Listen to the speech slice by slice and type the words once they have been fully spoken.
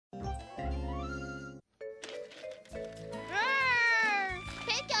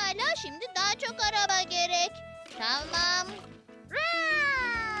Şimdi daha çok araba gerek. Tamam.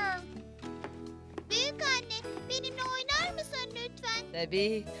 Raa! Büyük anne, benimle oynar mısın lütfen?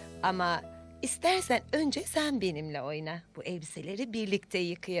 Tabii ama istersen önce sen benimle oyna. Bu elbiseleri birlikte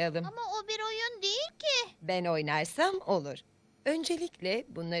yıkayalım. Ama o bir oyun değil ki. Ben oynarsam olur. Öncelikle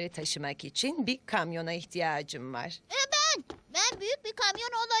bunları taşımak için bir kamyona ihtiyacım var. Ben büyük bir kamyon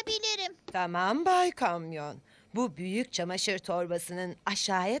olabilirim. Tamam Bay Kamyon. Bu büyük çamaşır torbasının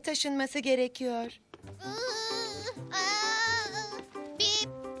aşağıya taşınması gerekiyor. Bip,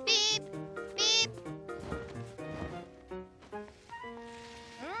 bip, bip.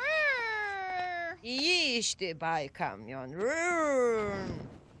 İyi işte Bay Kamyon. Rrrn.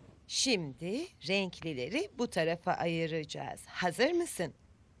 Şimdi renklileri bu tarafa ayıracağız. Hazır mısın?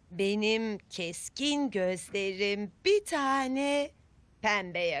 Benim keskin gözlerim bir tane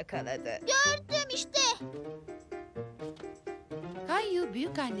pembe yakaladı. Gördüm işte. Kayu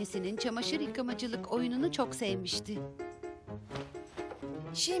büyük annesinin çamaşır yıkamacılık oyununu çok sevmişti.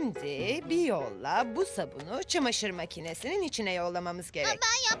 Şimdi bir yolla bu sabunu çamaşır makinesinin içine yollamamız gerek.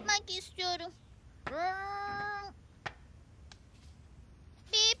 Ben yapmak istiyorum.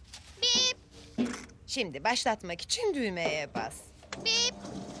 Bip, bip, Şimdi başlatmak için düğmeye bas. bip.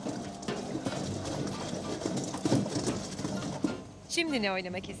 Şimdi ne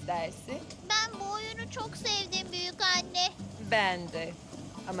oynamak istersin? Ben bu oyunu çok sevdim büyük anne. Ben de.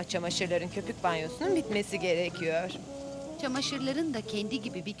 Ama çamaşırların köpük banyosunun bitmesi gerekiyor. Çamaşırların da kendi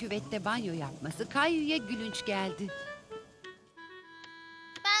gibi bir küvette banyo yapması Kayu'ya gülünç geldi.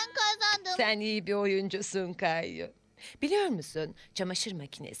 Ben kazandım. Sen iyi bir oyuncusun Kayu. Biliyor musun, çamaşır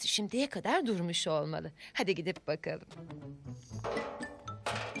makinesi şimdiye kadar durmuş olmalı. Hadi gidip bakalım.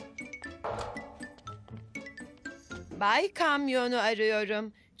 Bay Kamyon'u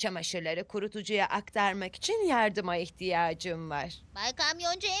arıyorum. Çamaşırları kurutucuya aktarmak için yardıma ihtiyacım var. Bay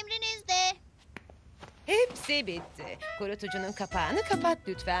Kamyoncu emrinizde. Hepsi bitti. Kurutucunun kapağını kapat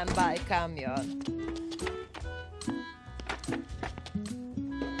lütfen Bay Kamyon.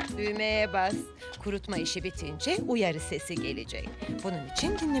 Düğmeye bas. Kurutma işi bitince uyarı sesi gelecek. Bunun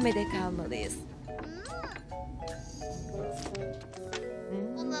için dinlemede kalmalıyız.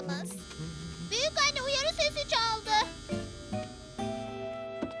 Olamaz. Büyük anne uyarı sesi çaldı.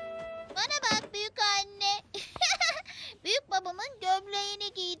 Bana bak büyük anne. Büyük babamın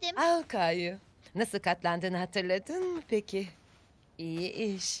gömleğini giydim. Al Kayu. Nasıl katlandığını hatırladın mı peki? İyi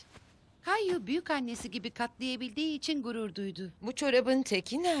iş. Kayu büyük annesi gibi katlayabildiği için gurur duydu. Bu çorabın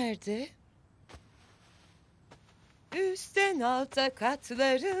teki nerede? Üstten alta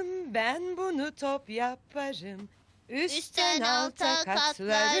katlarım, ben bunu top yaparım. Üstten alta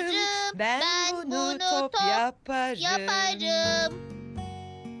katlarım, ben bunu top yaparım.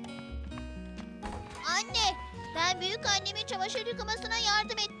 Anne, ben büyük annemin çamaşır yıkamasına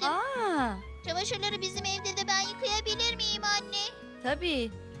yardım ettim. Aa, Çamaşırları bizim evde de ben yıkayabilir miyim anne?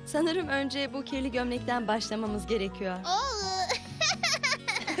 tabii. Sanırım önce bu kirli gömlekten başlamamız gerekiyor. Oo.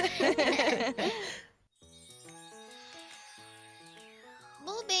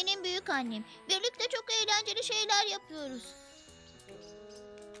 Bu benim büyük annem. Birlikte çok eğlenceli şeyler yapıyoruz.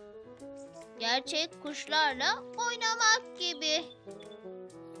 Gerçek kuşlarla oynamak gibi.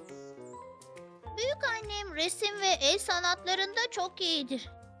 Büyük annem resim ve el sanatlarında çok iyidir.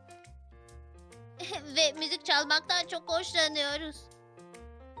 Ve müzik çalmaktan çok hoşlanıyoruz.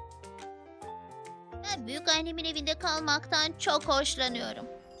 Ben büyük annemin evinde kalmaktan çok hoşlanıyorum.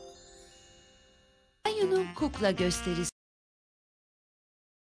 Kayu'nun kukla gösterisi.